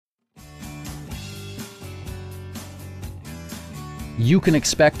You can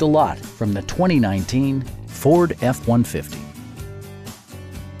expect a lot from the 2019 Ford F-150.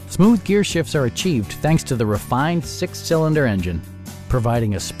 Smooth gear shifts are achieved thanks to the refined 6-cylinder engine,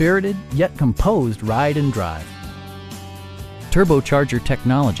 providing a spirited yet composed ride and drive. Turbocharger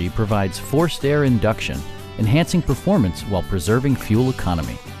technology provides forced air induction, enhancing performance while preserving fuel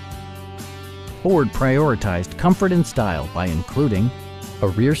economy. Ford prioritized comfort and style by including a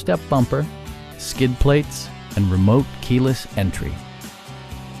rear step bumper, skid plates, and remote keyless entry.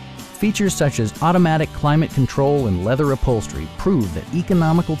 Features such as automatic climate control and leather upholstery prove that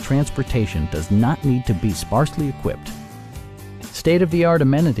economical transportation does not need to be sparsely equipped. State-of-the-art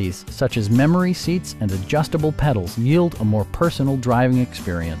amenities such as memory seats and adjustable pedals yield a more personal driving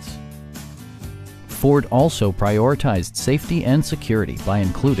experience. Ford also prioritized safety and security by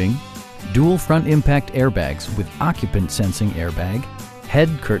including dual front impact airbags with occupant sensing airbag, head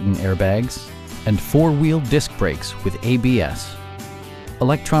curtain airbags, and 4-wheel disc brakes with ABS.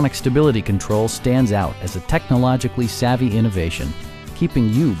 Electronic stability control stands out as a technologically savvy innovation, keeping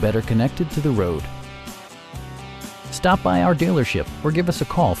you better connected to the road. Stop by our dealership or give us a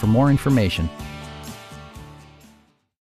call for more information.